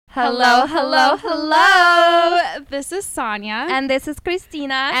Hello, hello, hello. This is Sonia. And this is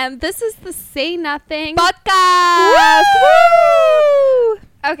Christina. And this is the Say Nothing podcast. Woo!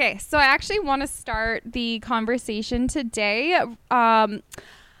 Okay, so I actually want to start the conversation today. I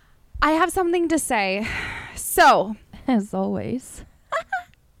have something to say. So, as always,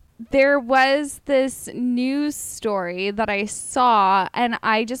 there was this news story that I saw, and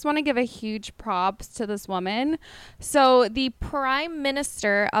I just want to give a huge props to this woman. So the Prime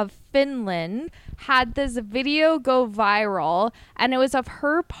Minister of Finland had this video go viral, and it was of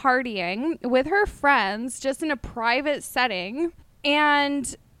her partying with her friends just in a private setting.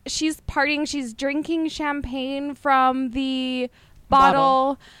 And she's partying, she's drinking champagne from the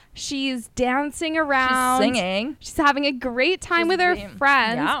bottle. She's dancing around. She's singing. She's having a great time with her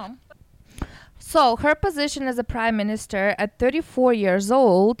friends. Yeah. So her position as a prime minister at 34 years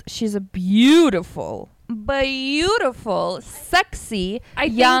old, she's a beautiful, sexy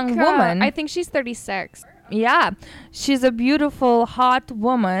young woman. I think she's 36. Yeah. She's a beautiful, hot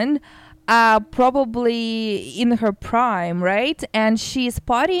woman. Probably in her prime, right? And she's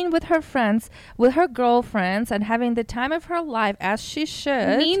partying with her friends, with her girlfriends, and having the time of her life, as she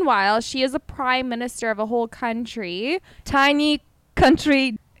should. Meanwhile, she is a prime minister of a whole country. Tiny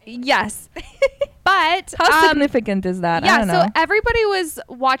country. Yes. But how significant is that? Yeah, I don't know. So everybody was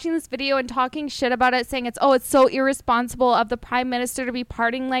watching this video and talking shit about it, saying it's so irresponsible of the prime minister to be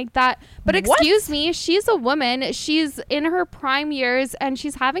partying like that. But excuse me, she's a woman. She's in her prime years and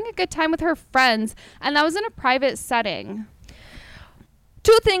she's having a good time with her friends. And that was in a private setting.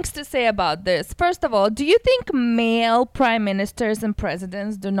 Two things to say about this. First of all, do you think male prime ministers and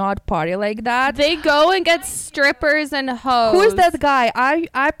presidents do not party like that? They go and get strippers and hoes. Who's that guy?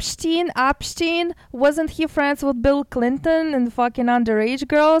 Epstein? Wasn't he friends with Bill Clinton and fucking underage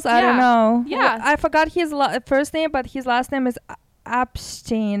girls? I don't know. Yeah. I forgot his first name, but his last name is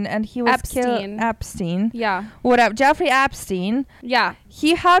Epstein, and he was killed. Epstein. Yeah. Whatever. Jeffrey Epstein. Yeah.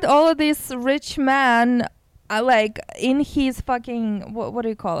 He had all of these rich men like in his fucking what do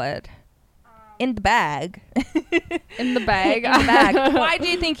you call it? In the bag. In the bag. In the bag. Why do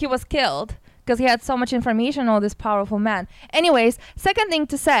you think he was killed? Because he had so much information on this powerful man. Anyways, second thing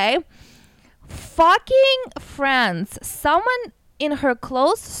to say, fucking friends. Someone in her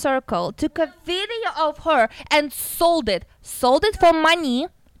close circle took a video of her and sold it for money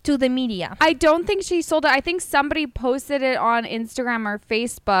to the media. I don't think she sold it. I think somebody posted it on Instagram or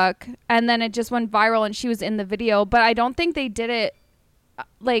Facebook, and then it just went viral and she was in the video. But I don't think they did it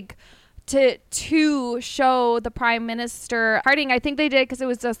like to show the prime minister partying. I think they did because it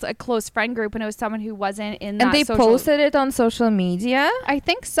was just a close friend group and it was someone who wasn't in that. And they posted it on social media? I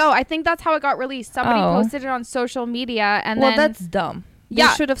think so. I think that's how it got released. Somebody posted it on social media, and then that's dumb. Yeah.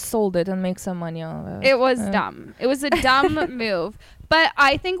 They should have sold it and make some money on it. It was dumb. It was a dumb move. But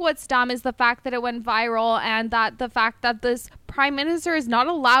I think what's dumb is the fact that it went viral, and that the fact that this prime minister is not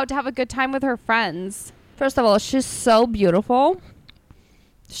allowed to have a good time with her friends. First of all, she's so beautiful.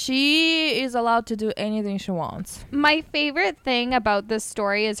 She is allowed to do anything she wants. My favorite thing about this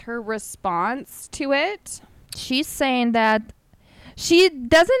story is her response to it. She's saying that she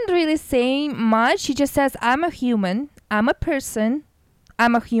doesn't really say much. She just says, I'm a human. I'm a person.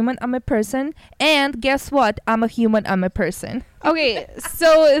 I'm a human, I'm a person, and guess what? I'm a human, I'm a person. Okay,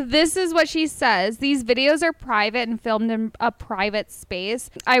 so this is what she says. These videos are private and filmed in a private space.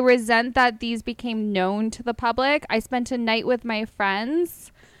 I resent that these became known to the public. I spent a night with my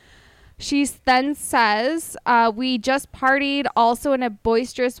friends. She then says, we just partied also in a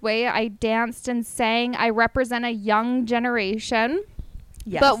boisterous way. I danced and sang. I represent a young generation.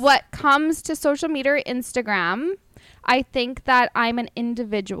 Yes. But what comes to social media or Instagram, I think that I'm an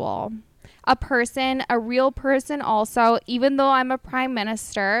individual, a person, a real person also, even though I'm a prime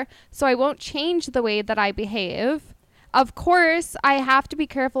minister. So I won't change the way that I behave. Of course, I have to be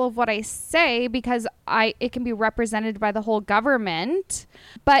careful of what I say because it can be represented by the whole government.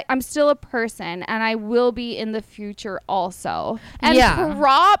 But I'm still a person, and I will be in the future also. And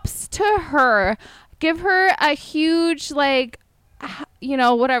props to her. Give her a huge,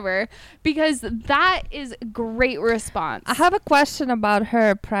 whatever, because that is a great response. I have a question about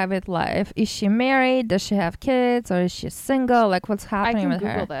her private life. Is she married? Does she have kids? Or is she single? Like, what's happening with her?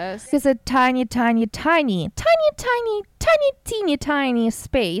 I can Google this. It's a teeny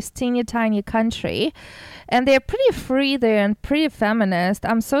space, teeny tiny country, and they're pretty free there and pretty feminist.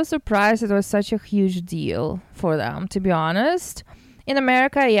 I'm so surprised it was such a huge deal for them, to be honest. In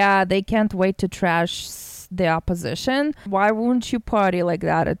America, they can't wait to trash the opposition. Why wouldn't you party like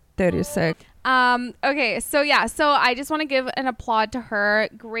that at 36? Okay, so I just want to give an applaud to her.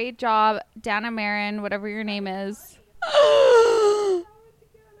 Great job, Dana Marin, whatever your name is.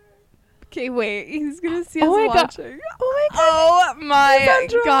 Okay, wait. He's gonna see us Oh my God. watching. Oh my God. Oh my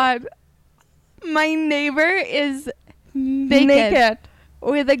Sandra. God. My neighbor is naked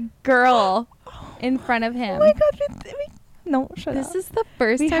with a girl in front of him. Oh my God. No, shut up. This is the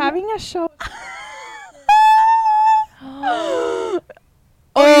first We're time. having a show.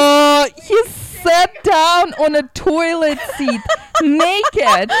 Oh, he sat down on a toilet seat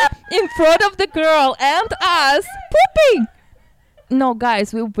naked in front of the girl and us pooping. No,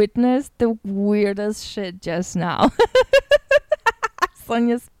 guys, we witnessed the weirdest shit just now.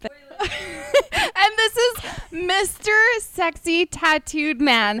 Sonia's And this is Mr. Sexy Tattooed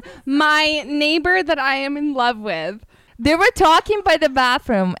Man, my neighbor that I am in love with. They were talking by the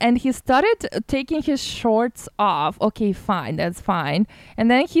bathroom and he started taking his shorts off. Okay, fine, that's fine. And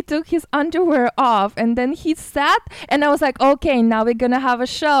then he took his underwear off and then he sat and I was like, okay, now we're gonna have a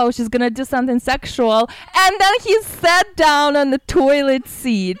show. She's gonna do something sexual. And then he sat down on the toilet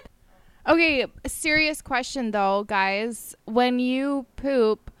seat. Okay, serious question though, guys. When you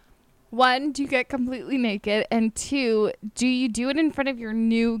poop, 1, do you get completely naked? And 2, do you do it in front of your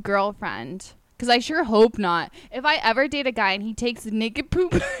new girlfriend? Because I sure hope not. If I ever date a guy and he takes naked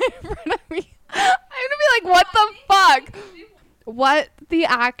poop in front of me, I'm going to be like, what the fuck? What the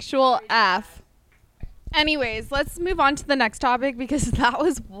actual F? Anyways, let's move on to the next topic because that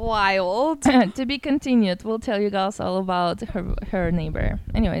was wild. To be continued. We'll tell you guys all about her neighbor.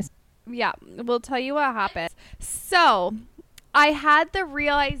 Anyways. Yeah, we'll tell you what happened. So, I had the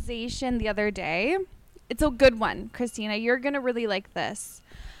realization the other day. It's a good one, Christina. You're going to really like this.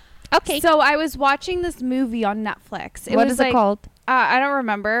 Okay. So I was watching this movie on Netflix. What is it called? I don't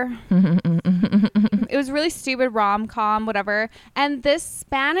remember. It was really stupid rom-com, whatever. And this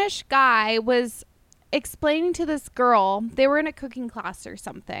Spanish guy was explaining to this girl, they were in a cooking class or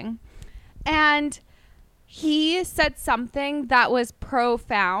something. And he said something that was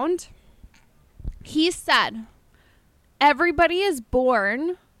profound. He said, everybody is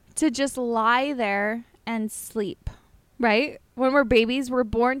born to just lie there and sleep, right? When we're babies, we're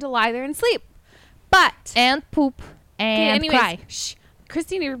born to lie there and sleep. But and poop and cry. Shh,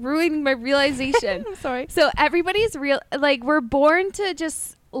 Christine, you're ruining my realization. I'm sorry. So everybody's we're born to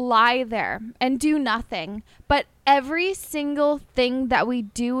just lie there and do nothing. But every single thing that we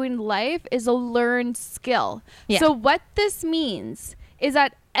do in life is a learned skill. Yeah. So what this means is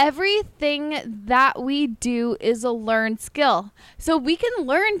that everything that we do is a learned skill. So we can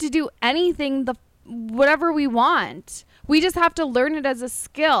learn to do anything, whatever we want. We just have to learn it as a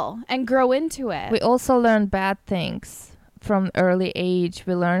skill and grow into it. We also learn bad things from early age.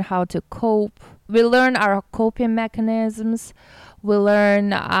 We learn how to cope. We learn our coping mechanisms. We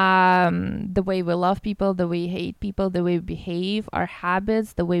learn the way we love people, the way we hate people, the way we behave, our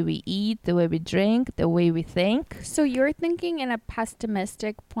habits, the way we eat, the way we drink, the way we think. So you're thinking in a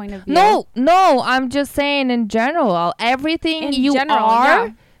pessimistic point of view? No, I'm just saying in general. Everything is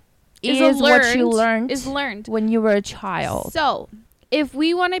what you learned when you were a child. So if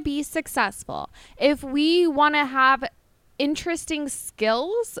we want to be successful, if we want to have interesting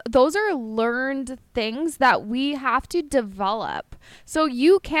skills, those are learned things that we have to develop. So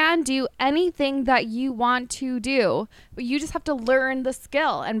you can do anything that you want to do, but you just have to learn the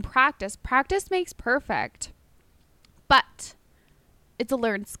skill and practice. Practice makes perfect. But it's a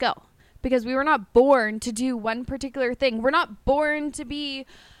learned skill because we were not born to do one particular thing. We're not born to be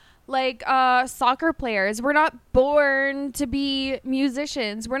like soccer players. We're not born to be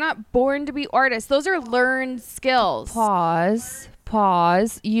musicians. We're not born to be artists. Those are learned skills. Pause.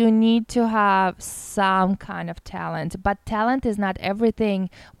 You need to have some kind of talent, but talent is not everything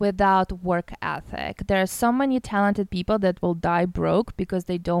without work ethic. There are so many talented people that will die broke because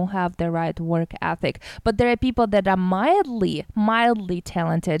they don't have the right work ethic. But there are people that are mildly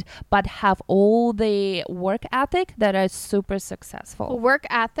talented, but have all the work ethic that are super successful. Work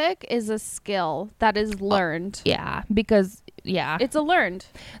ethic is a skill that is learned. It's a learned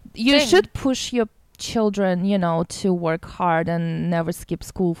You thing. should push your children, to work hard and never skip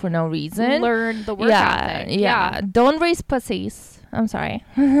school for no reason. Learn the work ethic. Yeah. Don't raise pussies. I'm sorry.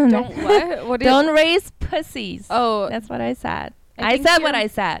 Don't what? Don't raise pussies. Oh, that's what I said. I I said what I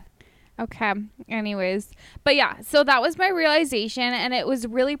said. Okay. Anyways, but yeah, so that was my realization and it was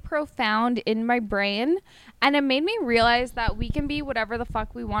really profound in my brain and it made me realize that we can be whatever the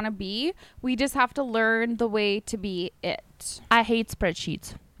fuck we want to be. We just have to learn the way to be it. I hate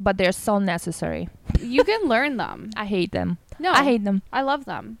spreadsheets, but they're so necessary. You can learn them. I hate them. No, I hate them. I love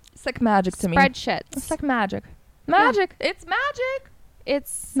them. It's like magic to me. Spreadsheets. It's like magic. Magic. Yeah. It's magic.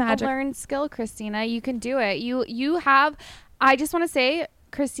 It's magic. A learned skill, Christina. You can do it. You have, I just want to say,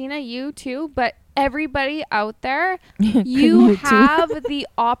 Christina, you too, but everybody out there, You you too. have the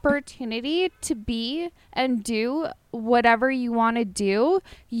opportunity to be and do whatever you want to do.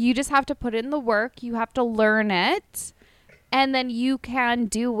 You just have to put in the work. You have to learn it. And then you can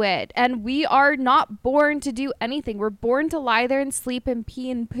do it. And we are not born to do anything. We're born to lie there and sleep and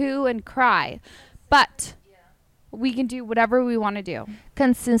pee and poo and cry. But we can do whatever we want to do.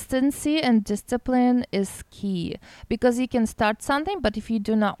 Consistency and discipline is key, because you can start something, but if you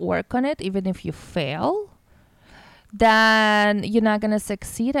do not work on it, even if you fail, then you're not going to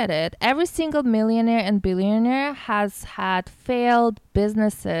succeed at it. Every single millionaire and billionaire has had failed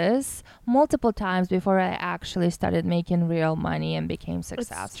businesses multiple times before I actually started making real money and became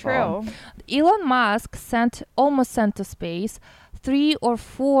successful. It's true. Elon Musk almost sent to space 3 or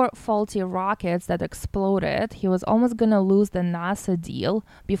 4 faulty rockets that exploded. He was almost going to lose the NASA deal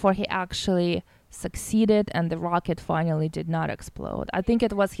before he actually succeeded, and the rocket finally did not explode. I think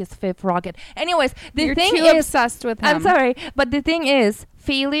it was his 5th rocket. Anyways, You're too obsessed with him. I'm sorry, but the thing is,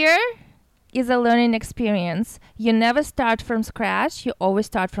 failure is a learning experience. You never start from scratch. You always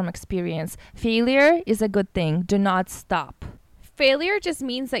start from experience. Failure is a good thing. Do not stop. Failure just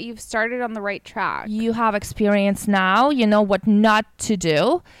means that you've started on the right track. You have experience now. You know what not to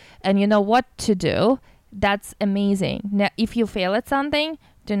do, and you know what to do. That's amazing. Now, if you fail at something,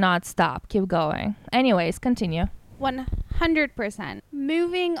 do not stop. Keep going. Anyways, continue. 100%.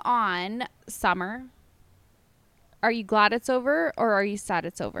 Moving on, summer. Are you glad it's over, or are you sad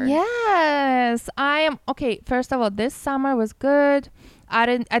it's over? Yes, I am. Okay, first of all, this summer was good. I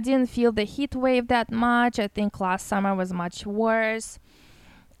didn't feel the heat wave that much. I think last summer was much worse.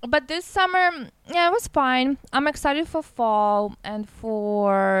 But this summer, yeah, it was fine. I'm excited for fall and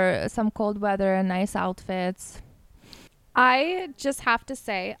for some cold weather and nice outfits. I just have to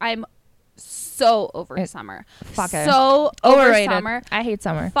say, I'm so over summer. Fuck it. So Overrated. over summer. I hate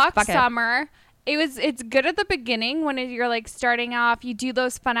summer. Fuck it. summer. It's good at the beginning when you're like starting off. You do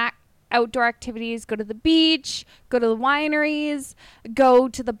those fun outdoor activities. Go to the beach. Go to the wineries. Go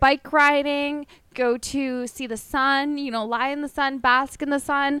to the bike riding. Go to see the sun. Lie in the sun, bask in the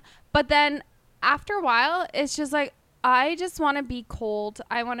sun. But then after a while, it's just like, I just want to be cold.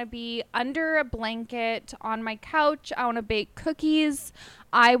 I want to be under a blanket on my couch. I want to bake cookies.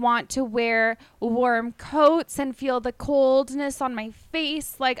 I want to wear warm coats and feel the coldness on my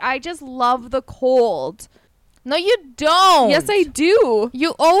face. Like, I just love the cold. No, you don't. Yes, I do.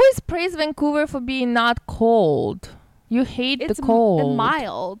 You always praise Vancouver for being not cold. You hate the cold. It's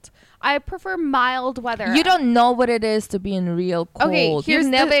mild. I prefer mild weather. You don't know what it is to be in real cold. Okay, You've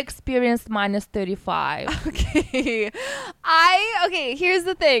never experienced minus 35. Okay. Here's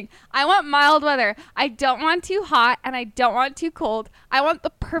the thing. I want mild weather. I don't want too hot and I don't want too cold. I want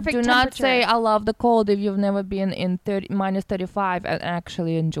the perfect temperature. Do not say I love the cold if you've never been in minus 35 and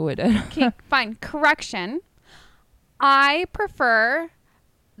actually enjoyed it. Okay, fine. Correction. I prefer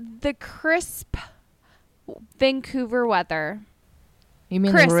the crisp Vancouver weather. You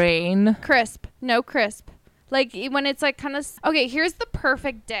mean crisp. rain? Crisp. No crisp. Like when it's like kind of... Okay, here's the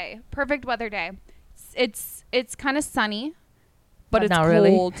perfect day. Perfect weather day. It's kind of sunny, but it's not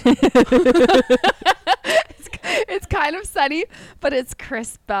cold. Really. It's kind of sunny, but it's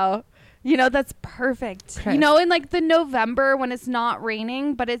crisp though. That's perfect. Crisp. In like the November when it's not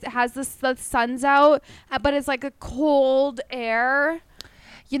raining, but it has the sun's out, but it's like a cold air.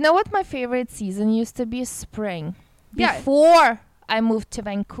 You know what my favorite season used to be? Spring. Yeah. Before I moved to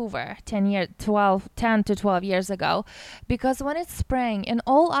Vancouver 10 to 12 years ago, because when it's spring in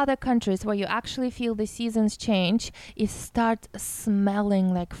all other countries where you actually feel the seasons change, it starts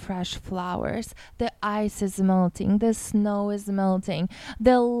smelling like fresh flowers. The ice is melting, the snow is melting,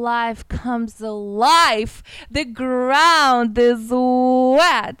 the life comes alive, the ground is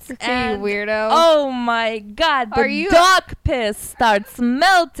wet. Okay, you weirdo. Oh my god, the dog piss starts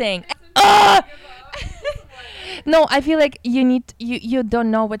melting. No, I feel like you don't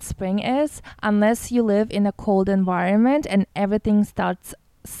know what spring is unless you live in a cold environment and everything starts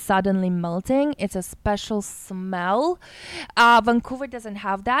suddenly melting. It's a special smell. Vancouver doesn't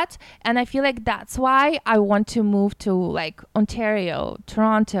have that, and I feel like that's why I want to move to like Ontario,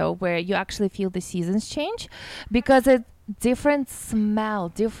 Toronto, where you actually feel the seasons change, because it's different smell,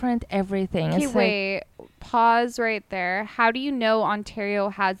 different everything. Okay, wait. Pause right there. How do you know Ontario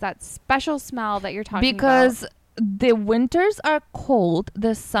has that special smell that you're talking about? Because the winters are cold,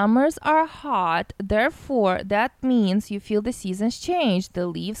 the summers are hot, therefore that means you feel the seasons change. The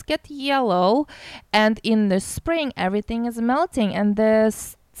leaves get yellow, and in the spring everything is melting, and the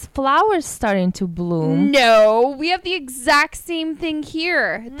its flowers starting to bloom. No, we have the exact same thing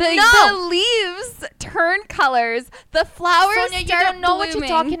here. The leaves turn colors. The flowers Sonia, you start don't know what blooming.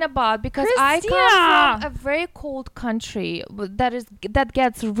 you're talking about, because I come from a very cold country that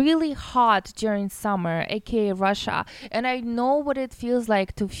gets really hot during summer, aka Russia, and I know what it feels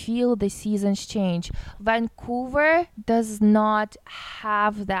like to feel the seasons change. Vancouver does not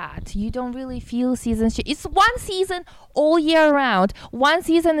have that. You don't really feel seasons change. It's one season all year round. One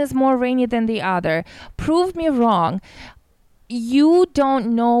season is more rainy than the other. Prove me wrong. You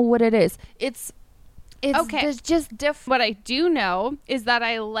don't know what it is. It's okay. There's just different. What I do know is that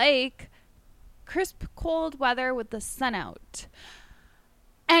I like crisp, cold weather with the sun out.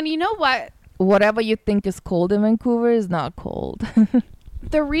 And you know what? Whatever you think is cold in Vancouver is not cold.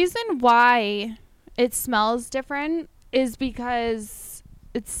 The reason why it smells different is because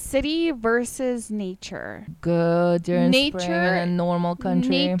it's city versus nature. Good. You're in spring in a normal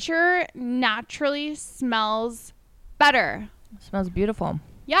country. Nature naturally smells better. It smells beautiful.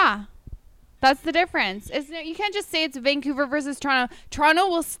 Yeah. That's the difference. You can't just say it's Vancouver versus Toronto. Toronto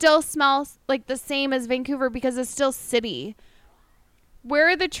will still smell like the same as Vancouver because it's still city. Where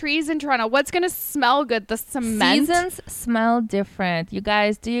are the trees in Toronto? What's going to smell good? The cement? Seasons smell different. Do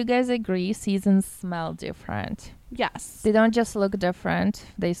you guys agree? Seasons smell different. Yes. They don't just look different.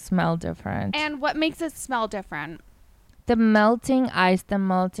 They smell different. And what makes it smell different? The melting ice, the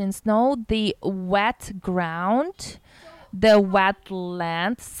melting snow, the wet ground, the wet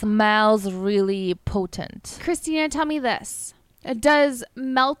land smells really potent. Christina, tell me this. Does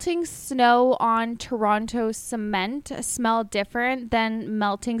melting snow on Toronto cement smell different than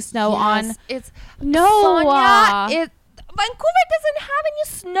melting snow on... It's No. Sonia, Vancouver doesn't have any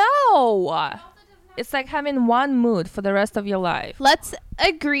snow. It's like having one mood for the rest of your life. Let's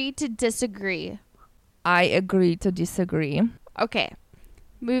agree to disagree. I agree to disagree. Okay.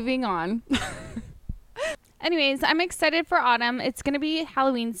 Moving on. Anyways, I'm excited for autumn. It's going to be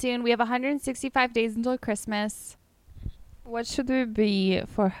Halloween soon. We have 165 days until Christmas. What should we be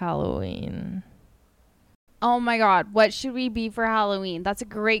for Halloween? Oh my God. What should we be for Halloween? That's a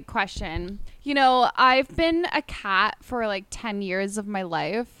great question. You know, I've been a cat for like 10 years of my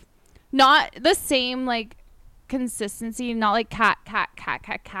life. Not the same like consistency, not like cat,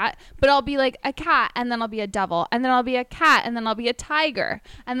 but I'll be like a cat and then I'll be a devil and then I'll be a cat and then I'll be a tiger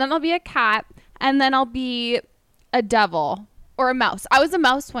and then I'll be a cat and then I'll be a devil or a mouse. I was a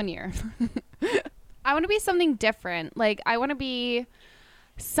mouse one year. I want to be something different. Like, I want to be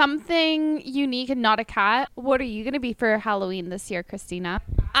something unique and not a cat. What are you going to be for Halloween this year, Christina?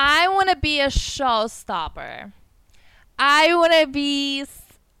 I want to be a showstopper. I want to be...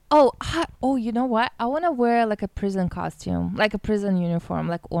 Oh, you know what? I want to wear like a prison costume, like a prison uniform,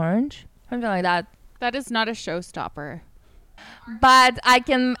 like orange. Something like that. That is not a showstopper. But I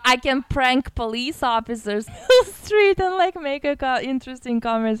can prank police officers in the street and like make a interesting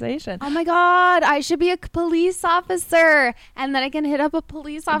conversation. Oh my God, I should be a police officer, and then I can hit up a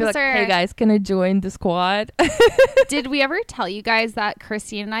police officer. Be like, hey guys, can I join the squad? Did we ever tell you guys that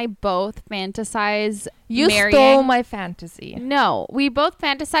Christine and I both fantasize marrying? Stole my fantasy. No, we both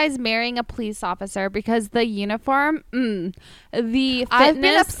fantasize marrying a police officer because the uniform, the fitness. I've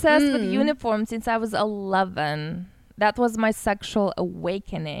been obsessed with uniforms since I was 11. That was my sexual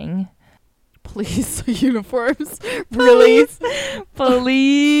awakening. Police uniforms. Really?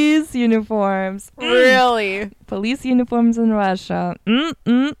 Police uniforms. Really? Police uniforms in Russia.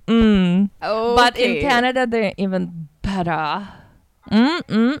 Okay. But in Canada, they're even better.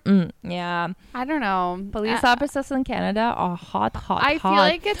 Yeah. I don't know. Police officers in Canada are hot. I feel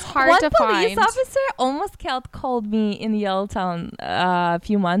like it's hard to find. One police officer almost called me in Yaletown a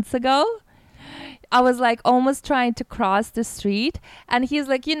few months ago. I was like almost trying to cross the street and he's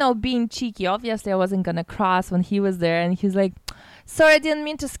like, being cheeky. Obviously I wasn't going to cross when he was there. And he's like, sorry, I didn't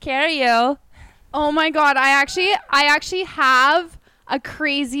mean to scare you. Oh my God. I actually have a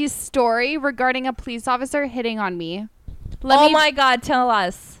crazy story regarding a police officer hitting on me. My God. Tell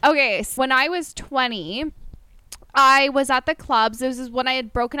us. Okay. So when I was 20, I was at the clubs. This is when I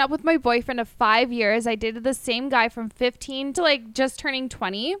had broken up with my boyfriend of 5 years. I dated the same guy from 15 to like just turning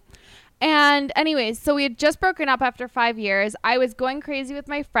 20. And anyways, so we had just broken up after 5 years. I was going crazy with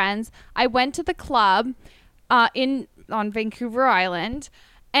my friends. I went to the club on Vancouver Island,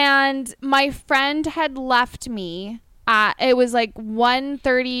 and my friend had left me. It was like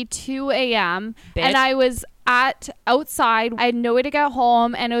 1:32 a.m. and I was outside. I had no way to get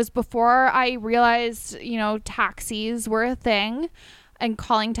home, and it was before I realized, taxis were a thing. and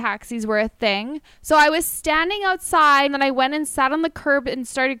calling taxis were a thing. So I was standing outside and then I went and sat on the curb and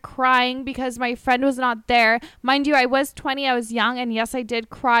started crying because my friend was not there. Mind you, I was 20, I was young, and yes, I did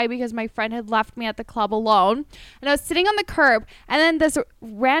cry because my friend had left me at the club alone. And I was sitting on the curb, and then this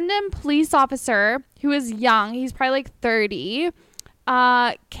random police officer who was young, he's probably like 30,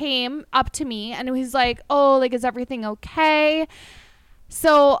 came up to me and he's like, oh, like, is everything okay?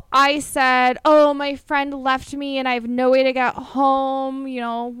 So I said, oh, my friend left me and I have no way to get home, you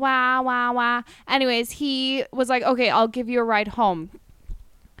know, wah, wah, wah. Anyways, he was like, okay, I'll give you a ride home.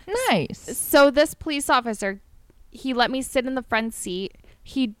 Nice. So this police officer, he let me sit in the front seat.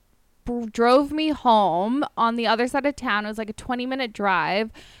 He drove me home on the other side of town. It was like a 20-minute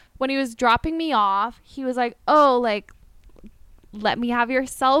drive. When he was dropping me off, he was like, oh, like, let me have your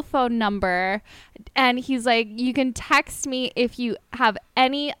cell phone number. And he's like, you can text me if you have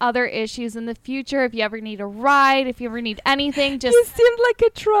any other issues in the future, if you ever need a ride, if you ever need anything. Just You seemed like a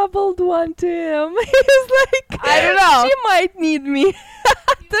troubled one to him. He's like, I don't know. She might need me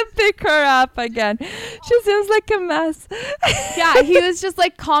to pick her up again. She seems like a mess. Yeah, he was just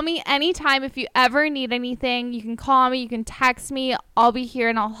like, call me anytime. If you ever need anything, you can call me, you can text me. I'll be here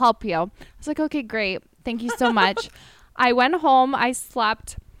and I'll help you. I was like, okay, great. Thank you so much. I went home. I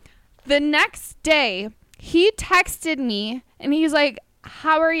slept. The next day, he texted me and he's like,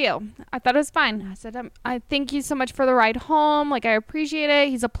 how are you? I thought it was fine. I said, I thank you so much for the ride home. Like, I appreciate it.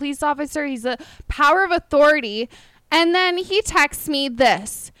 He's a police officer. He's a power of authority. And then he texts me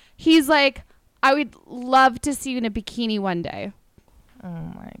this. He's like, I would love to see you in a bikini one day. Oh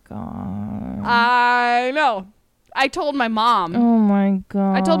my God. I know. I told my mom. Oh my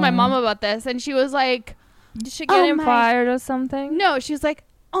God. I told my mom about this and she was like, did she get him fired or something? No, she was like,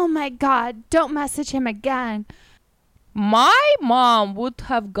 oh my God, don't message him again. My mom would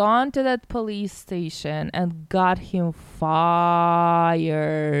have gone to that police station and got him fired.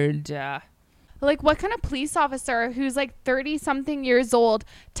 Like, what kind of police officer who's like 30 something years old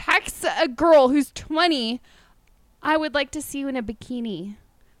texts a girl who's 20, I would like to see you in a bikini?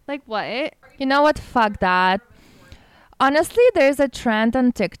 Like, what? You know what? Fuck that. Honestly, there's a trend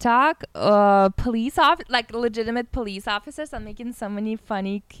on TikTok. Like legitimate police officers are making so many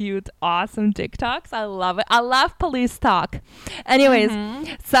funny, cute, awesome TikToks. I love it. I love police talk. Anyways,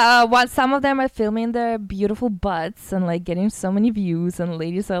 so some of them are filming their beautiful butts and like getting so many views, and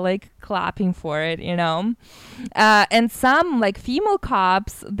ladies are like clapping for it, you know. And some like female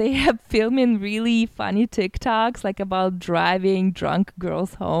cops, they have filming really funny TikToks like about driving drunk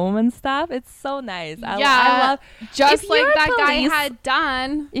girls home and stuff. It's so nice. I love just like that guy had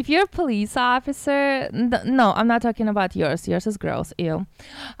done. If you're a police officer, no, I'm not talking about yours. Yours is gross. Ew.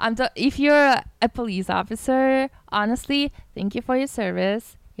 If you're a police officer, honestly, thank you for your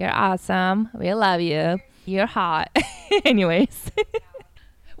service. You're awesome. We love you. You're hot. Anyways.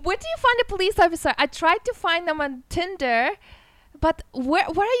 Where do you find a police officer? I tried to find them on Tinder, but where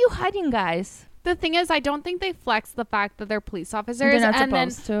are you hiding, guys? The thing is, I don't think they flex the fact that they're police officers. They're not and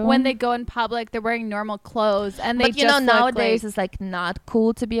supposed then to. when they go in public, they're wearing normal clothes. And they but you know, just nowadays it's like not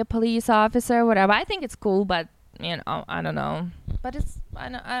cool to be a police officer or whatever. I think it's cool, but you know, I don't know. But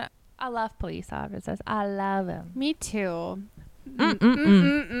I love police officers. I love them. Me too.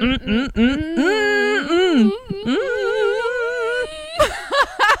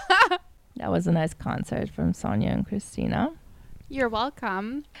 That was a nice concert from Sonia and Christina. You're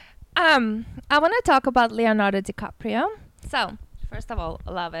welcome. I want to talk about Leonardo DiCaprio. So, first of all,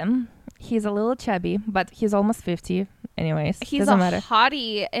 I love him. He's a little chubby, but he's almost 50. Anyways, He's doesn't a matter.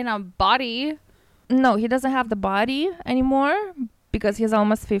 hottie in a body. No, he doesn't have the body anymore because he's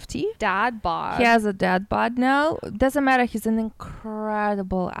almost 50. Dad bod. He has a dad bod now. Doesn't matter. He's an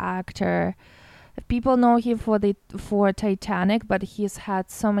incredible actor. People know him for Titanic, but he's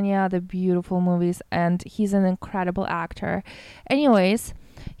had so many other beautiful movies, and he's an incredible actor. Anyways,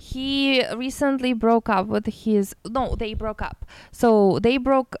 he recently broke up with his... No, they broke up. So he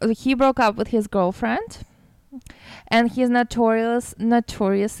broke up with his girlfriend, and he's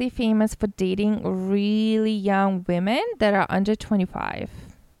notoriously famous for dating really young women that are under 25.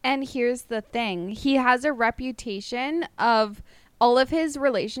 And here's the thing. He has a reputation of all of his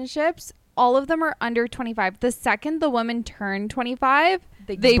relationships, all of them are under 25. The second the woman turned 25,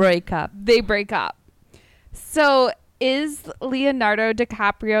 they break up. They break up. So is Leonardo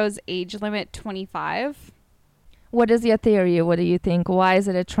DiCaprio's age limit 25? What is your theory? What do you think? Why is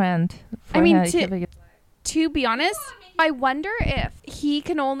it a trend? I mean, to be honest, I wonder if he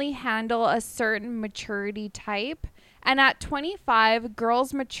can only handle a certain maturity type. And at 25,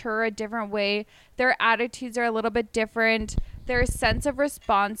 girls mature a different way. Their attitudes are a little bit different. Their sense of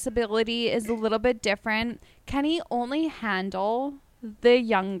responsibility is a little bit different. Can he only handle the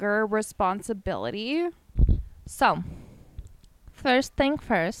younger responsibility? So, first thing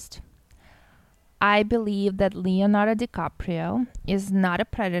first, I believe that Leonardo DiCaprio is not a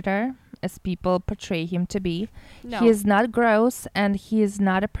predator as people portray him to be. No. He is not gross and he is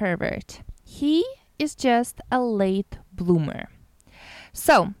not a pervert. He is just a late bloomer.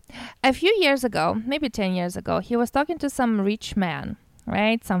 So, a few years ago, maybe 10 years ago, he was talking to some rich man,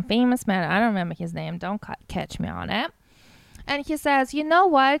 right? Some famous man. I don't remember his name. Don't catch me on it. And he says, you know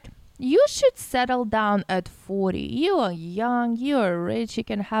what? You should settle down at 40. You are young. You are rich. You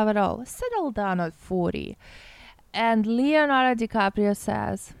can have it all. Settle down at 40. And Leonardo DiCaprio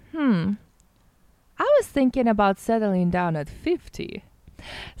says, I was thinking about settling down at 50.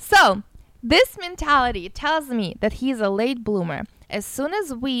 So, this mentality tells me that he's a late bloomer. As soon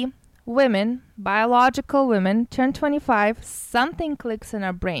as we, women, biological women, turn 25, something clicks in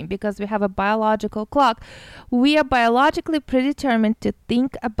our brain because we have a biological clock. We are biologically predetermined to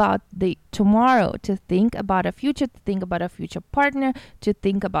think about the tomorrow, to think about a future, to think about a future partner, to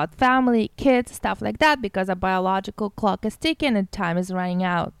think about family, kids, stuff like that, because our biological clock is ticking and time is running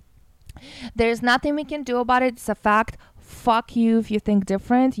out. There's nothing we can do about it. It's a fact. Fuck you if you think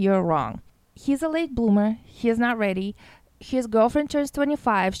different. You're wrong. He's a late bloomer. He is not ready. His girlfriend turns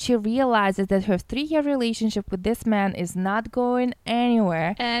 25. She realizes that her 3-year relationship with this man is not going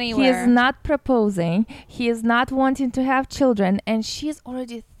anywhere. He is not proposing. He is not wanting to have children. And she's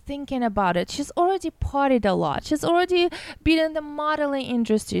already thinking about it. She's already partied a lot. She's already been in the modeling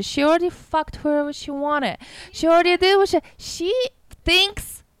industry. She already fucked whoever she wanted. She already did what she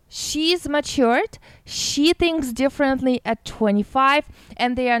thinks she's matured. She thinks differently at 25,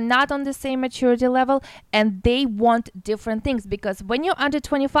 and they are not on the same maturity level, and they want different things. Because when you're under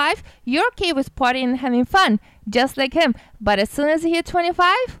 25, you're okay with partying and having fun, just like him. But as soon as you hit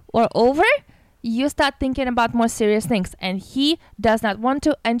 25 or over, you start thinking about more serious things, and he does not want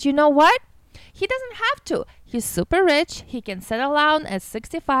to. And you know what? He doesn't have to. He's super rich. He can settle down at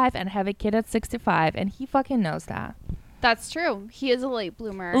 65 and have a kid at 65, and he fucking knows that. That's true. He is a late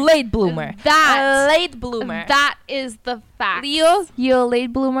bloomer. Late bloomer. A late bloomer. That is the fact. Leo, you're a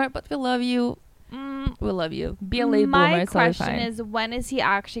late bloomer, but we love you. We love you. Be a late bloomer. My question is, when is he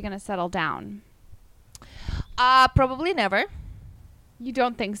actually going to settle down? Probably never. You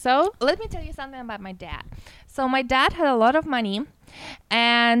don't think so? Let me tell you something about my dad. So my dad had a lot of money,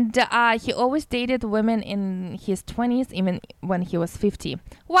 and he always dated women in his 20s, even when he was 50.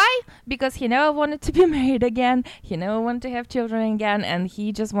 Why? Because he never wanted to be married again. He never wanted to have children again, and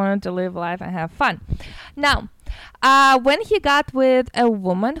he just wanted to live life and have fun. Now, when he got with a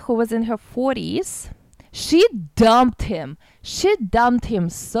woman who was in her 40s, she dumped him. She dumped him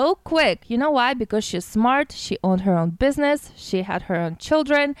so quick. You know why? Because she's smart. She owned her own business. She had her own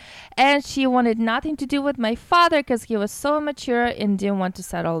children. And she wanted nothing to do with my father because he was so mature and didn't want to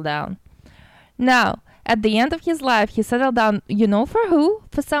settle down. Now, at the end of his life, he settled down, you know for who?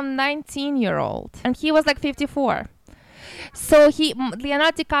 For some 19-year-old. And he was like 54. So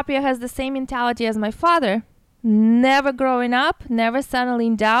Leonardo DiCaprio has the same mentality as my father. Never growing up, never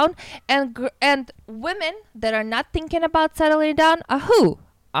settling down, and women that are not thinking about settling down are who?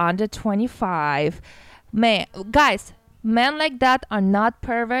 Under 25. Guys, men like that are not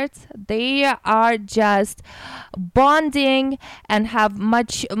perverts. They are just bonding and have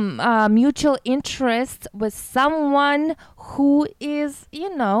much mutual interest with someone who is, a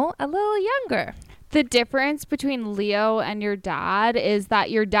little younger. The difference between Leo and your dad is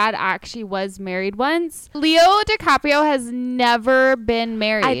that your dad actually was married once. Leo DiCaprio has never been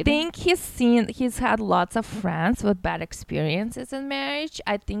married. I think he's had lots of friends with bad experiences in marriage.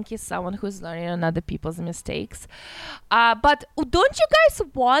 I think he's someone who's learning on other people's mistakes. But don't you guys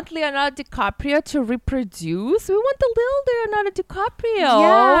want Leonardo DiCaprio to reproduce? We want the little Leonardo DiCaprio.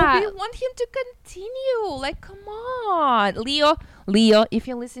 Yeah. We want him to continue. Like, come on. Leo, if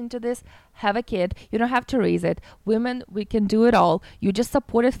you listen to this, have a kid. You don't have to raise it. Women, we can do it all. You just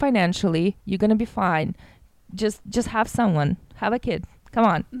support it financially. You're going to be fine. Just have someone. Have a kid. Come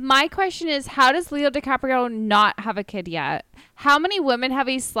on. My question is, how does Leo DiCaprio not have a kid yet? How many women have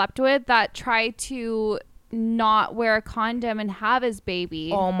he slept with that try to not wear a condom and have his baby?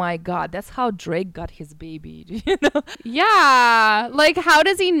 Oh my God, that's how Drake got his baby. Yeah, like how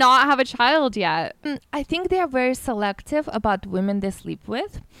does he not have a child yet? I think they are very selective about women they sleep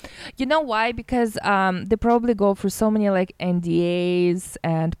with. You know why? Because they probably go through so many like NDAs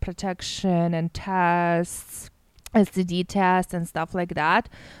and protection and tests, STD tests and stuff like that.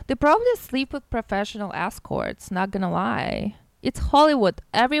 They probably sleep with professional escorts, not gonna lie. It's Hollywood.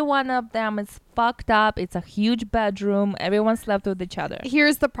 Every one of them is fucked up. It's a huge bedroom. Everyone slept with each other.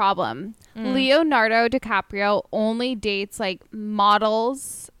 Here's the problem. Leonardo DiCaprio only dates like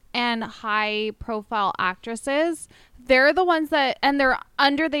models and high profile actresses. They're the ones that, and they're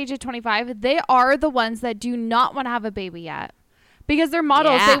under the age of 25. They are the ones that do not want to have a baby yet because they're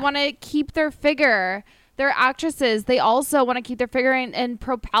models. Yeah. They want to keep their figure. They're actresses. They also want to keep their figure and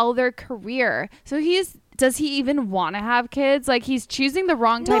propel their career. So does he even want to have kids? Like, he's choosing the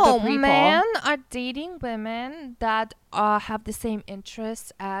wrong type of people. Men are dating women that have the same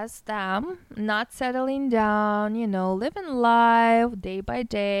interests as them, not settling down, living life day by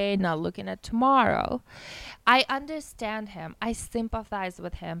day, not looking at tomorrow. I understand him. I sympathize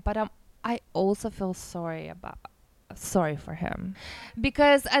with him, but I also feel sorry for him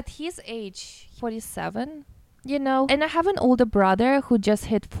because at his age, 47, and I have an older brother who just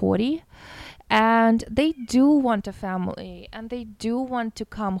hit 40. And they do want a family, and they do want to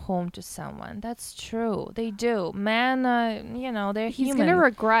come home to someone. That's true. They do. Men, they're He's human. going to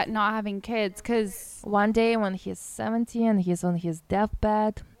regret not having kids because one day when he's 70 and he's on his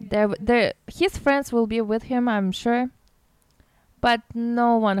deathbed, his friends will be with him, I'm sure. But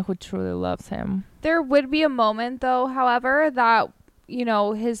no one who truly loves him. there would be a moment, though, however, that,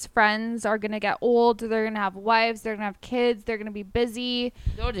 his friends are going to get old. They're going to have wives. They're going to have kids. They're going to be busy.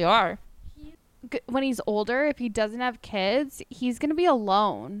 No, they are. When he's older, if he doesn't have kids, he's going to be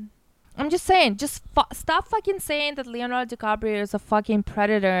alone. I'm just saying, stop fucking saying that Leonardo DiCaprio is a fucking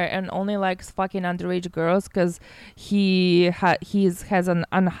predator and only likes fucking underage girls because he has an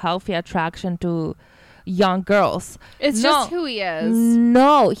unhealthy attraction to young girls. It's just who he is.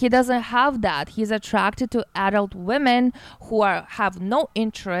 No, he doesn't have that. He's attracted to adult women who have no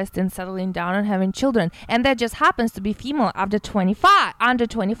interest in settling down and having children. And that just happens to be female under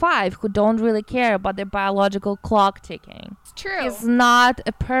 25 who don't really care about their biological clock ticking. It's true. He's not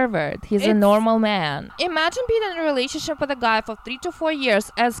a pervert. He's a normal man. Imagine being in a relationship with a guy for 3 to 4 years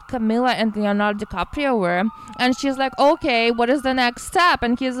as Camila and Leonardo DiCaprio were. And she's like, okay, what is the next step?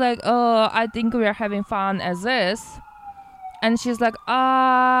 And he's like, oh, I think we're having fun as is. And she's like,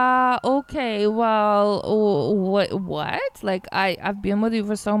 okay, well, what? Like, I've been with you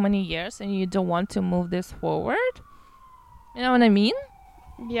for so many years and you don't want to move this forward? You know what I mean?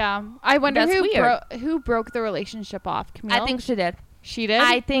 Yeah. I wonder That's who broke the relationship off. Camille? I think she did. She did?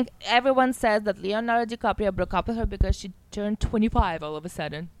 I think everyone says that Leonardo DiCaprio broke up with her because she turned 25 all of a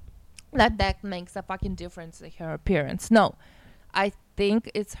sudden. That makes a fucking difference in her appearance. No, I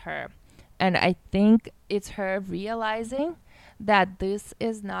think it's her. And I think it's her realizing that this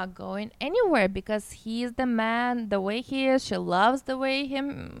is not going anywhere because he's the man the way he is. She loves the way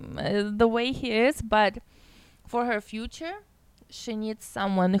he is. But for her future, she needs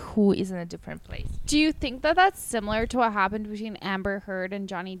someone who is in a different place. Do you think that that's similar to what happened between Amber Heard and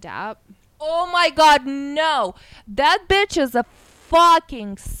Johnny Depp? Oh my God, no. That bitch is a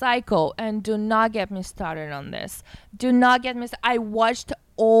fucking psycho. And do not get me started on this. Do not get me I watched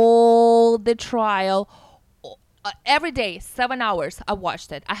all the trial every day, 7 hours. I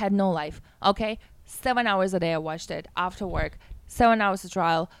watched it. I had no life. Okay, 7 hours a day I watched it after work. 7 hours of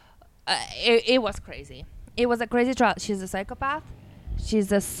trial. It was crazy. It was a crazy trial. She's a psychopath.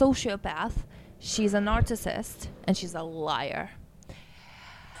 She's a sociopath. She's a narcissist, and she's a liar.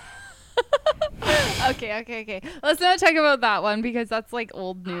 Okay. Let's not talk about that one because that's like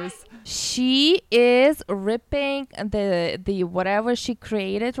old news. She is ripping the whatever she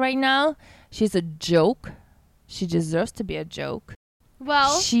created right now. She's a joke. She deserves to be a joke.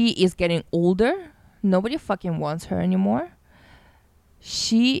 Well, she is getting older. Nobody fucking wants her anymore.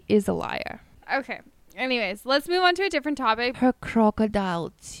 She is a liar. Okay. Anyways, let's move on to a different topic. Her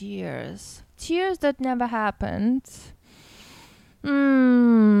crocodile tears. Tears that never happened.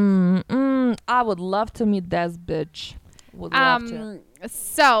 I would love to meet this bitch. Would love to.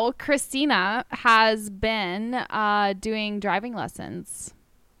 So Christina has been doing driving lessons.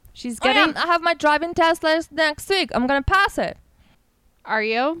 She's getting. I have my driving test next week. I'm gonna pass it. Are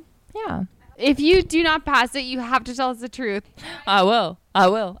you? Yeah. If you do not pass it, you have to tell us the truth. I will.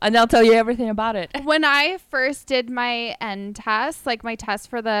 And I'll tell you everything about it. When I first did my N test, like my test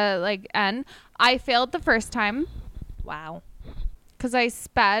for the N, I failed the first time. Wow. Because I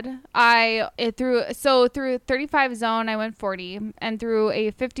sped. Through 35 zone, I went 40. And through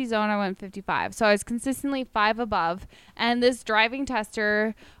a 50 zone, I went 55. So I was consistently 5 above. And this driving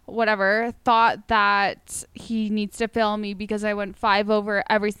tester, whatever, thought that he needs to fail me because I went 5 over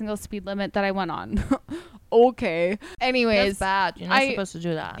every single speed limit that I went on. Okay. Anyways. That's bad. You're not supposed to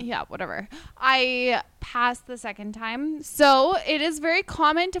do that. Yeah, whatever. I passed the second time. So it is very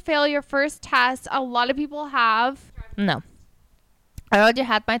common to fail your first test. A lot of people have. No. I already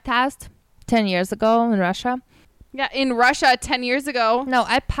had my test 10 years ago in Russia. Yeah, in Russia 10 years ago. No,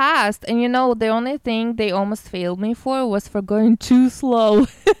 I passed. And the only thing they almost failed me for was for going too slow.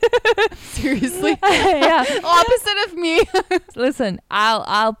 Seriously? Yeah. Opposite of me. Listen,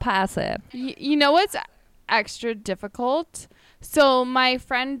 I'll pass it. You know what's extra difficult? So my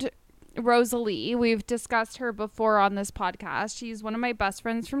friend Rosalie, we've discussed her before on this podcast. She's one of my best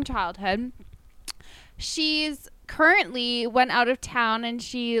friends from childhood. She's currently went out of town and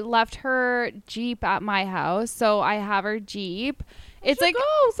she left her Jeep at my house. So I have her Jeep. It's like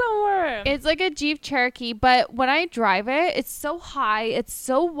go somewhere. It's like a Jeep Cherokee, but when I drive it, it's so high, it's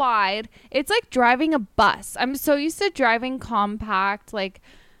so wide. It's like driving a bus. I'm so used to driving compact like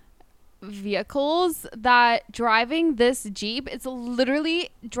vehicles that driving this Jeep, it's literally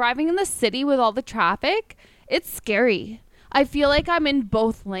driving in the city with all the traffic. It's scary. I feel like I'm in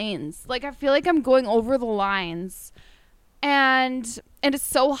both lanes. Like I feel like I'm going over the lines. And it's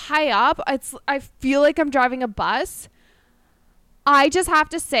so high up. I feel like I'm driving a bus. I just have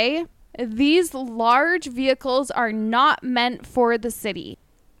to say these large vehicles are not meant for the city.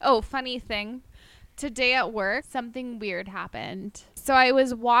 Oh, funny thing. Today at work, something weird happened. So I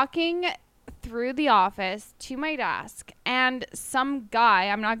was walking through the office to my desk and some guy,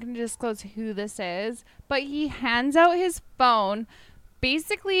 I'm not going to disclose who this is, but he hands out his phone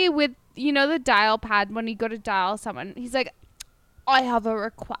basically with, the dial pad when you go to dial someone. He's like, I have a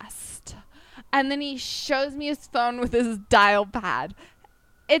request. And then he shows me his phone with his dial pad.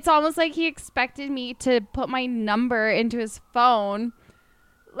 It's almost like he expected me to put my number into his phone.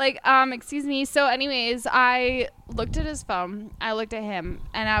 Like, excuse me. So anyways, I looked at his phone. I looked at him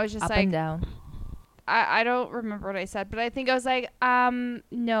and I was just Up like, and down. I don't remember what I said, but I think I was like,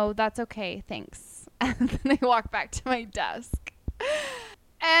 no, that's okay. Thanks. And then I walked back to my desk.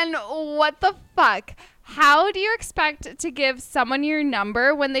 And what the fuck? How do you expect to give someone your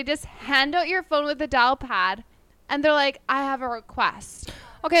number when they just hand out your phone with a dial pad and they're like, I have a request?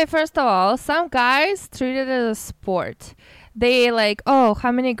 Okay, first of all, some guys treat it as a sport. They like, oh,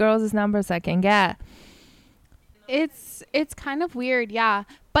 how many girls' numbers I can get? It's kind of weird, yeah.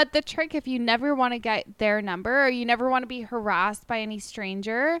 But the trick, if you never want to get their number or you never want to be harassed by any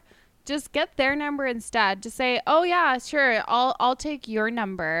stranger, just get their number instead. Just say, oh yeah, sure, I'll take your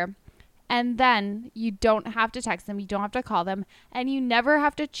number. And then you don't have to text them. You don't have to call them. And you never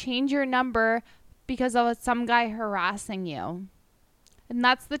have to change your number because of some guy harassing you. And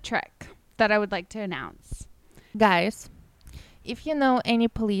that's the trick that I would like to announce. Guys, if you know any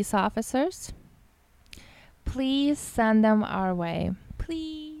police officers, please send them our way.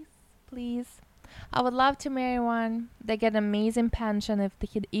 Please, please. I would love to marry one. They get amazing pension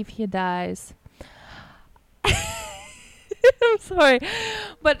if he dies. I'm sorry.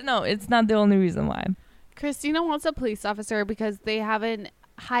 But no, it's not the only reason why. Christina wants a police officer because they have a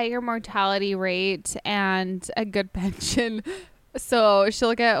higher mortality rate and a good pension. So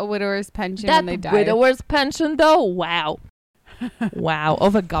she'll get a widower's pension when they die. That widower's pension though? Wow. Wow.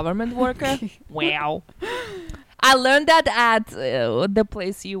 Of a government worker? Wow. I learned that at the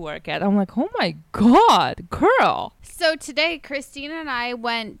place you work at. I'm like, oh my God, girl. So today, Christina and I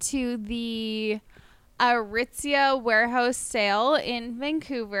went to the Aritzia warehouse sale in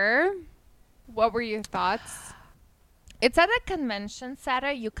Vancouver. What were your thoughts? It's at a convention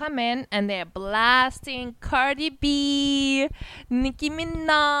center. You come in and they're blasting Cardi B, Nicki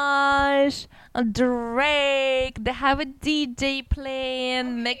Minaj, Drake. They have a DJ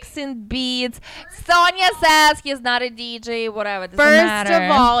playing, mixing beats. Sonia says he's not a DJ, whatever. First of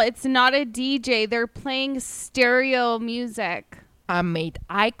all, it's not a DJ. They're playing stereo music. I made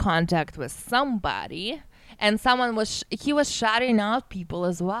eye contact with somebody and he was shouting out people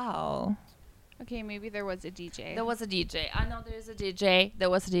as well. Okay, maybe there was a DJ. There was a DJ. I know there is a DJ.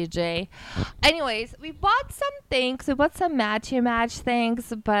 There was a DJ. Anyways, we bought some things. We bought some match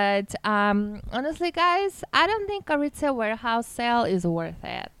things. But honestly, guys, I don't think Aritzia warehouse sale is worth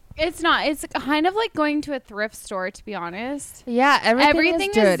it. It's not. It's kind of like going to a thrift store, to be honest. Yeah, everything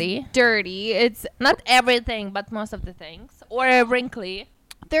is dirty. Is dirty. It's not everything, but most of the things. Or wrinkly.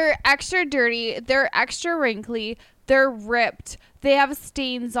 They're extra dirty. They're extra wrinkly. They're ripped. They have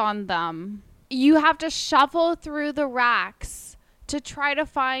stains on them. You have to shuffle through the racks to try to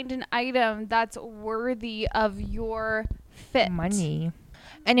find an item that's worthy of your fit. Money.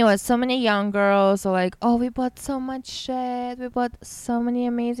 Anyway, so many young girls are like, oh, we bought so much shit. We bought so many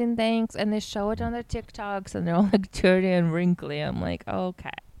amazing things. And they show it on their TikToks and they're all like dirty and wrinkly. I'm like, okay.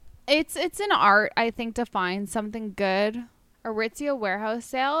 It's an art, I think, to find something good Aritzia warehouse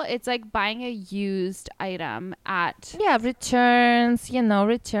sale, it's like buying a used item at... Yeah, returns,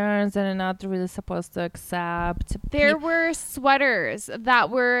 returns that are not really supposed to accept. There were sweaters that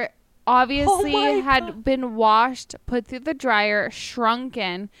were obviously had been washed, put through the dryer,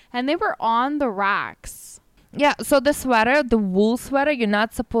 shrunken, and they were on the racks. Yeah, so the sweater, the wool sweater, you're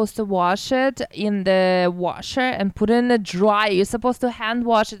not supposed to wash it in the washer and put it in the dryer. You're supposed to hand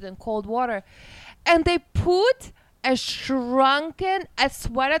wash it in cold water. And they put a sweater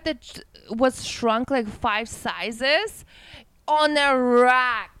that was shrunk like 5 sizes on a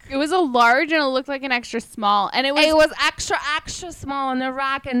rack. It was a large and it looked like an extra small. And it was extra small on a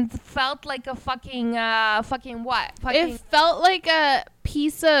rack and felt like a fucking what? It felt like a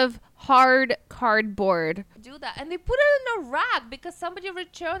piece of hard cardboard. Do that. And they put it in a rack because somebody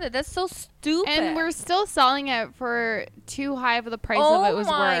returned it. That's so stupid. And we're still selling it for too high of the price of it was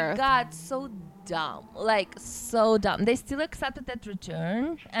worth. Oh my God, so dumb. Like, so dumb. They still accepted that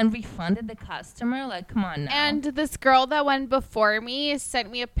return and refunded the customer. Like, come on now. And this girl that went before me sent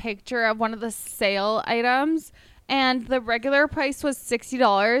me a picture of one of the sale items, and the regular price was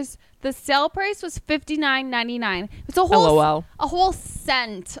 $60. The sale price was $59.99. It's a whole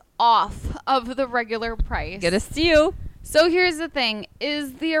cent off of the regular price. Get a steal. So here's the thing.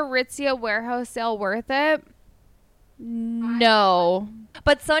 Is the Aritzia warehouse sale worth it? No.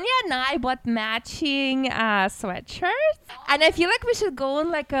 But Sonia and I bought matching sweatshirts. And I feel like we should go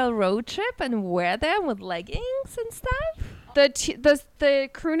on like a road trip and wear them with leggings and stuff. The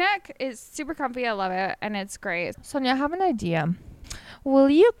crew neck is super comfy. I love it. And it's great. Sonia, I have an idea.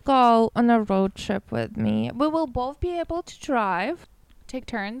 Will you go on a road trip with me? We will both be able to drive. Take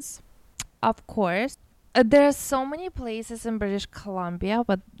turns. Of course. There are so many places in British Columbia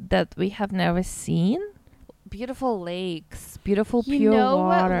that we have never seen. Beautiful lakes, beautiful pure water. You know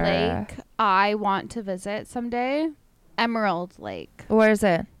what lake I want to visit someday? Emerald Lake. Where is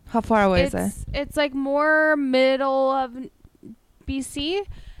it? How far away is it? It's like more middle of BC.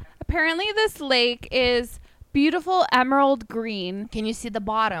 Apparently this lake is beautiful emerald green. Can you see the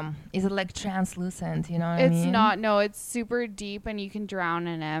bottom? Is it like translucent? You know what I mean? It's not. No, it's super deep and you can drown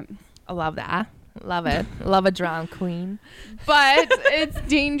in it. I love that. Love it. Love a drown queen. But it's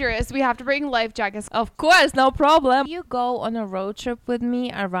dangerous. We have to bring life jackets. Of course, no problem. You go on a road trip with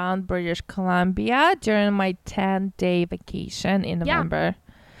me around British Columbia during my 10-day vacation in November.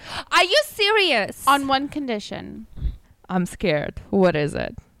 Yeah. Are you serious? On one condition. I'm scared. What is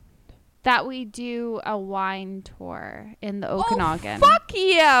it? That we do a wine tour in the Okanagan. Oh, fuck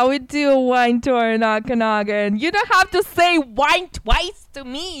yeah, we do a wine tour in Okanagan. You don't have to say wine twice to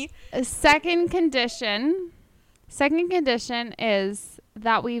me. Second condition is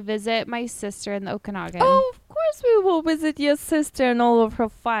that we visit my sister in the Okanagan. Oh, of course we will visit your sister and all of her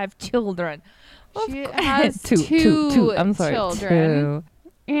 5 children. She has two I'm sorry, children.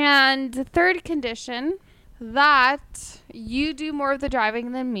 2. And the third condition, that you do more of the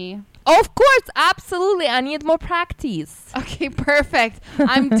driving than me. Of course, absolutely. I need more practice. Okay, perfect.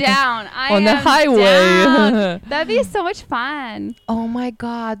 I'm down. On the highway. That'd be so much fun. Oh my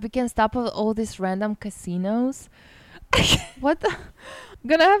God, we can stop at all these random casinos. What the?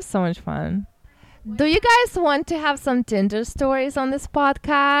 Gonna have so much fun. Do you guys want to have some Tinder stories on this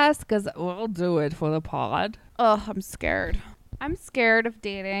podcast? Because we'll do it for the pod. Ugh, I'm scared. I'm scared of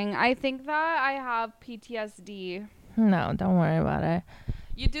dating. I think that I have PTSD. No, don't worry about it.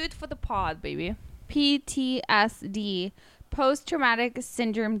 You do it for the pod, baby. PTSD. Post-traumatic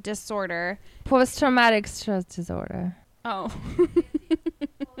syndrome disorder. Post-traumatic stress disorder. Oh.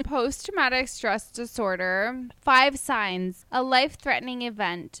 Post-traumatic stress disorder. 5 signs. A life-threatening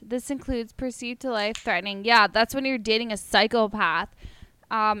event. This includes perceived to life-threatening. Yeah, that's when you're dating a psychopath.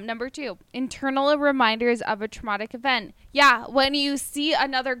 Number 2, internal reminders of a traumatic event. Yeah, when you see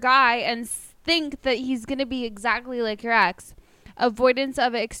another guy and think that he's going to be exactly like your ex. Avoidance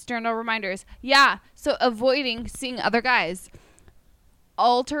of external reminders. Yeah, so avoiding seeing other guys.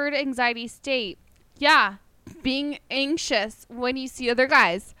 Altered anxiety state. Yeah, being anxious when you see other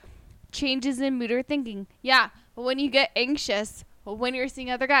guys. Changes in mood or thinking. Yeah, when you get anxious when you're seeing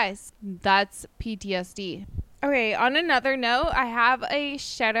other guys. That's PTSD. Okay, on another note, I have a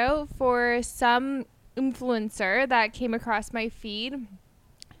shout out for some influencer that came across my feed.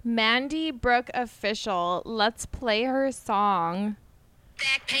 Mandy Brooke Official. Let's play her song.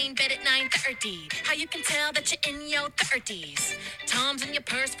 Back pain bed at 9:30. How you can tell that you're in your 30s. Tom's in your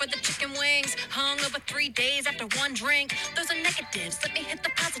purse for the chicken wings. Hung over 3 days after one drink. Those are negatives. Let me hit the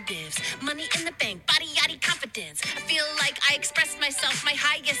positives. Money in the bank. Body yaddy confidence. I feel like I express myself, my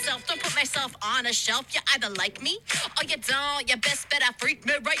higher self. Don't put myself on a shelf. You either like me or you don't. You best bet I freak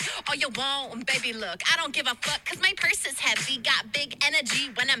me right or you won't. Baby, look, I don't give a fuck cause my purse is heavy. Got big energy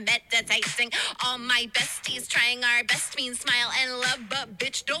when I'm meditating. All my besties trying our best means smile and love. But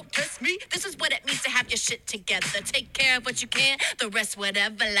bitch, don't test me. This is what it means to have your shit together. Take care of what you can, the rest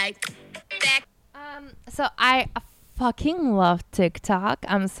whatever, like that. So I fucking love TikTok.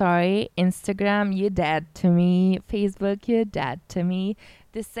 I'm sorry. Instagram, you're dead to me. Facebook, you're dead to me.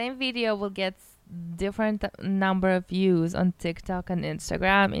 The same video will get different number of views on TikTok and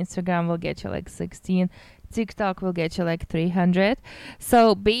Instagram. Instagram will get you like 16. TikTok will get you like 300.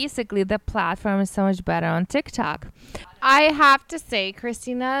 So basically the platform is so much better on TikTok. I have to say,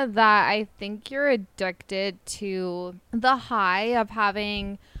 Christina, that I think you're addicted to the high of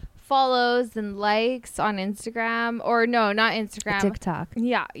having follows and likes on Instagram. Or no, not Instagram. TikTok.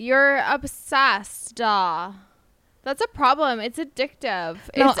 Yeah, you're obsessed. That's a problem. It's addictive.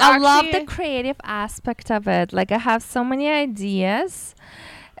 No, It's I love actually- the creative aspect of it. Like I have so many ideas.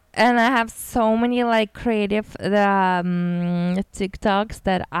 And I have so many like creative TikToks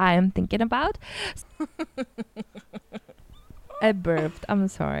that I'm thinking about. I burped. I'm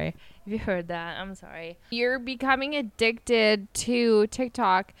sorry. If you heard that, I'm sorry. You're becoming addicted to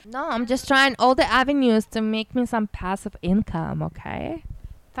TikTok. No, I'm just trying all the avenues to make me some passive income, okay?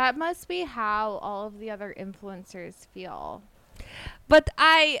 That must be how all of the other influencers feel. But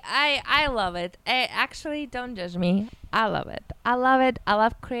I love it. Actually, don't judge me. I love it. I love it. I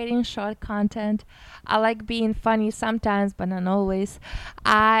love creating short content. I like being funny sometimes, but not always.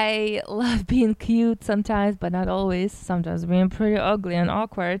 I love being cute sometimes, but not always. Sometimes being pretty ugly and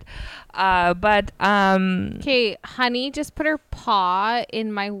awkward. Okay, honey just put her paw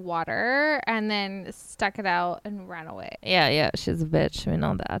in my water and then stuck it out and ran away. Yeah, she's a bitch. We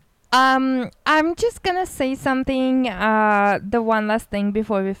know that. I'm just gonna say something, the one last thing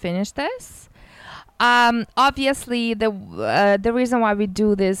before we finish this. Obviously the reason why we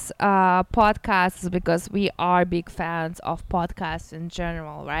do this podcast is because we are big fans of podcasts in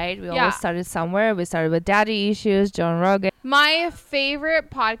general, right? We Yeah. always started somewhere. We started with Daddy Issues, John Rogan. My favorite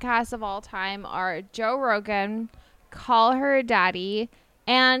podcasts of all time are Joe Rogan, Call Her Daddy,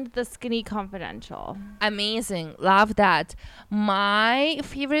 and The Skinny Confidential. Amazing. Love that. My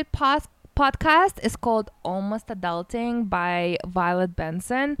favorite podcast is called Almost Adulting by Violet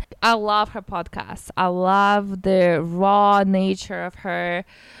Benson. I love her podcast. I love the raw nature of her.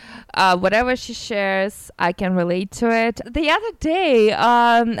 Whatever she shares, I can relate to it. The other day,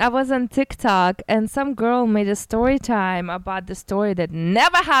 I was on TikTok and some girl made a story time about the story that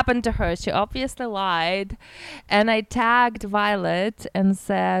never happened to her. She obviously lied. And I tagged Violet and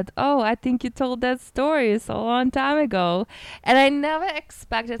said, "Oh, I think you told that story so long time ago." And I never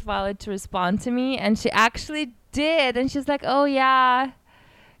expected Violet to respond to me. And she actually did. And she's like, "Oh, yeah."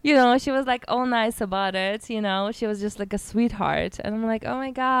 You know, she was like all nice about it, you know. She was just like a sweetheart. And I'm like, oh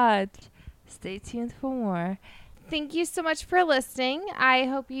my God. Stay tuned for more. Thank you so much for listening. I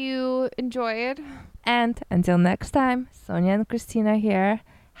hope you enjoyed. And until next time, Sonia and Christina here.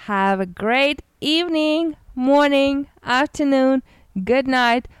 Have a great evening, morning, afternoon, good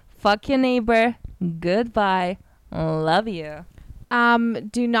night. Fuck your neighbor. Goodbye. Love you.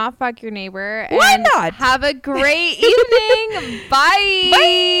 Do not fuck your neighbor. Why and not? Have a great evening. Bye.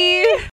 Bye.